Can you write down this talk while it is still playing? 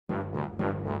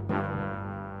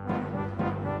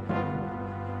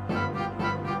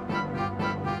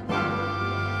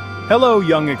Hello,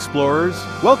 young explorers.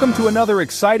 Welcome to another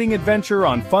exciting adventure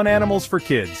on Fun Animals for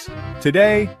Kids.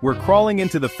 Today, we're crawling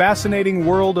into the fascinating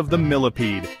world of the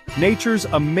millipede, nature's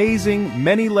amazing,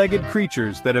 many-legged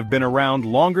creatures that have been around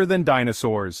longer than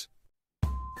dinosaurs.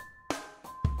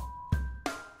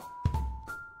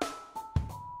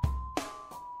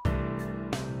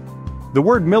 The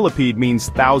word millipede means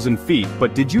 1,000 feet,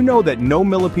 but did you know that no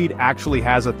millipede actually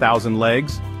has 1,000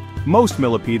 legs? Most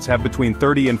millipedes have between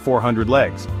 30 and 400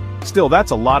 legs. Still, that's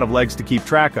a lot of legs to keep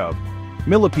track of.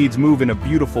 Millipedes move in a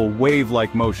beautiful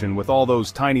wave-like motion with all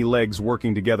those tiny legs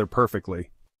working together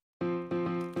perfectly.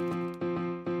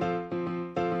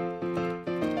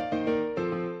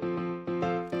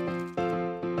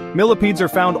 Millipedes are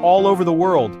found all over the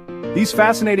world. These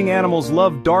fascinating animals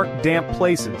love dark, damp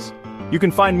places. You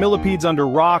can find millipedes under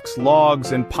rocks,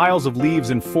 logs, and piles of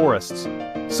leaves in forests.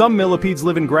 Some millipedes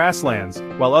live in grasslands,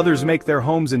 while others make their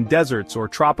homes in deserts or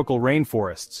tropical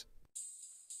rainforests.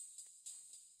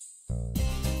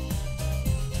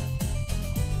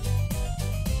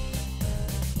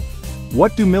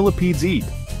 What do millipedes eat?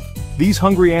 These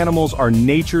hungry animals are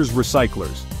nature's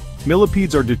recyclers.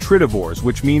 Millipedes are detritivores,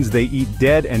 which means they eat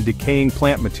dead and decaying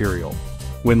plant material.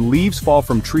 When leaves fall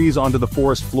from trees onto the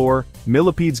forest floor,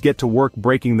 millipedes get to work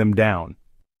breaking them down.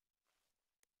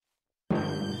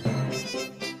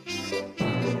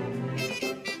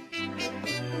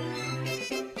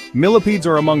 Millipedes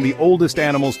are among the oldest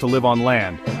animals to live on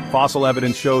land. Fossil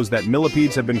evidence shows that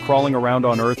millipedes have been crawling around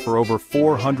on Earth for over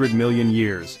 400 million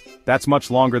years. That's much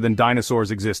longer than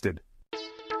dinosaurs existed.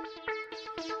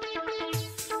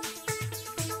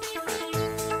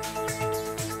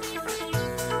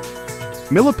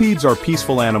 Millipedes are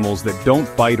peaceful animals that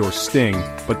don't bite or sting,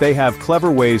 but they have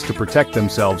clever ways to protect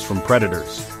themselves from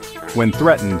predators. When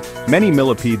threatened, many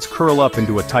millipedes curl up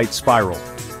into a tight spiral.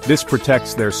 This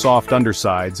protects their soft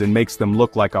undersides and makes them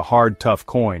look like a hard, tough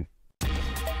coin.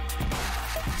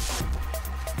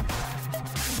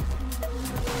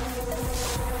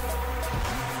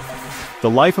 The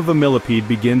life of a millipede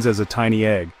begins as a tiny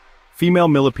egg. Female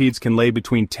millipedes can lay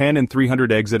between 10 and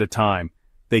 300 eggs at a time.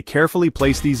 They carefully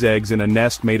place these eggs in a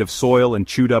nest made of soil and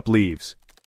chewed-up leaves.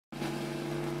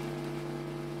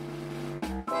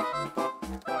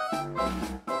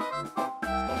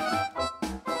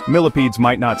 Millipedes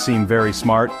might not seem very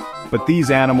smart, but these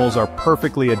animals are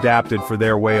perfectly adapted for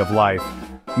their way of life.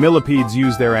 Millipedes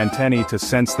use their antennae to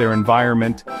sense their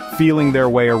environment, feeling their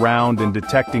way around and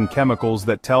detecting chemicals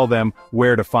that tell them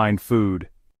where to find food.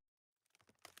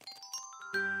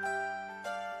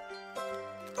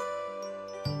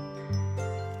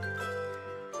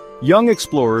 Young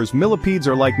explorers, millipedes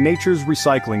are like nature's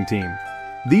recycling team.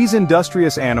 These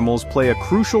industrious animals play a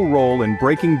crucial role in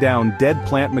breaking down dead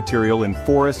plant material in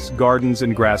forests, gardens,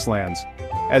 and grasslands.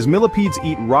 As millipedes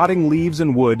eat rotting leaves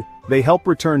and wood, they help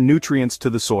return nutrients to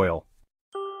the soil.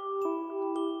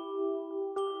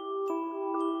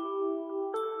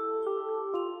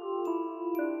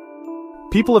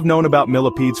 People have known about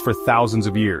millipedes for thousands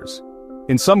of years.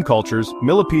 In some cultures,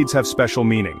 millipedes have special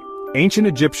meaning. Ancient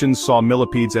Egyptians saw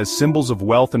millipedes as symbols of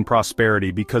wealth and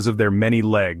prosperity because of their many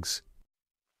legs.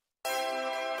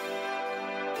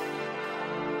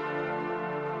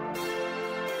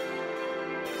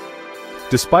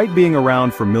 Despite being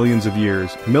around for millions of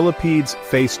years, millipedes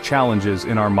face challenges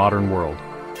in our modern world.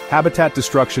 Habitat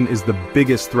destruction is the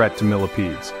biggest threat to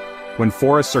millipedes. When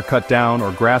forests are cut down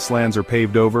or grasslands are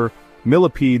paved over,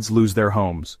 millipedes lose their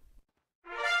homes.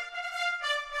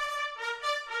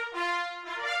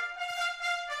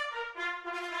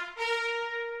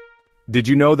 Did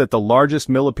you know that the largest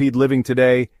millipede living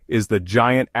today is the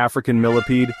giant African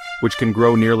millipede, which can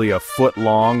grow nearly a foot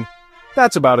long?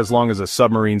 That's about as long as a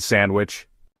submarine sandwich.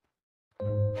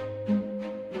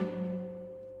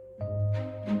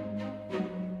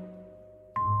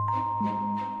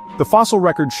 The fossil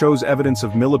record shows evidence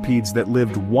of millipedes that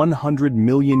lived 100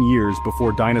 million years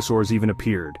before dinosaurs even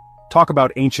appeared. Talk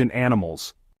about ancient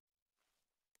animals.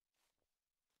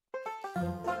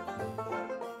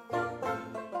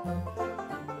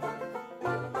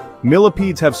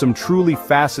 Millipedes have some truly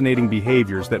fascinating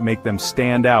behaviors that make them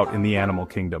stand out in the animal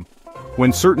kingdom.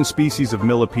 When certain species of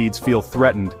millipedes feel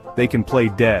threatened, they can play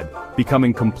dead,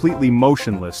 becoming completely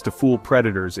motionless to fool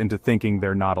predators into thinking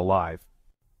they're not alive.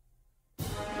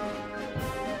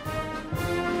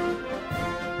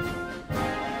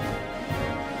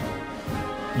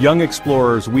 Young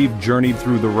explorers, we've journeyed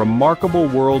through the remarkable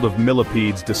world of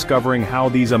millipedes, discovering how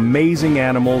these amazing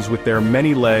animals with their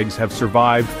many legs have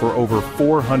survived for over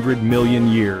 400 million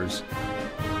years.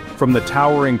 From the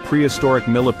towering prehistoric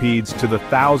millipedes to the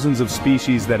thousands of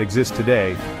species that exist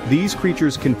today, these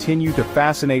creatures continue to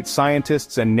fascinate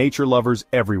scientists and nature lovers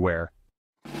everywhere.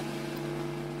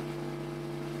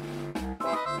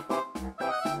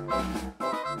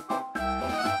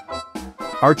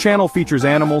 Our channel features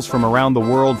animals from around the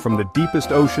world, from the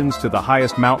deepest oceans to the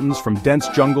highest mountains, from dense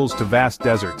jungles to vast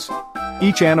deserts.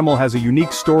 Each animal has a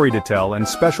unique story to tell and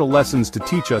special lessons to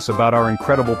teach us about our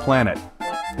incredible planet.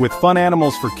 With Fun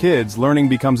Animals for Kids, learning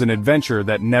becomes an adventure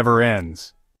that never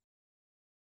ends.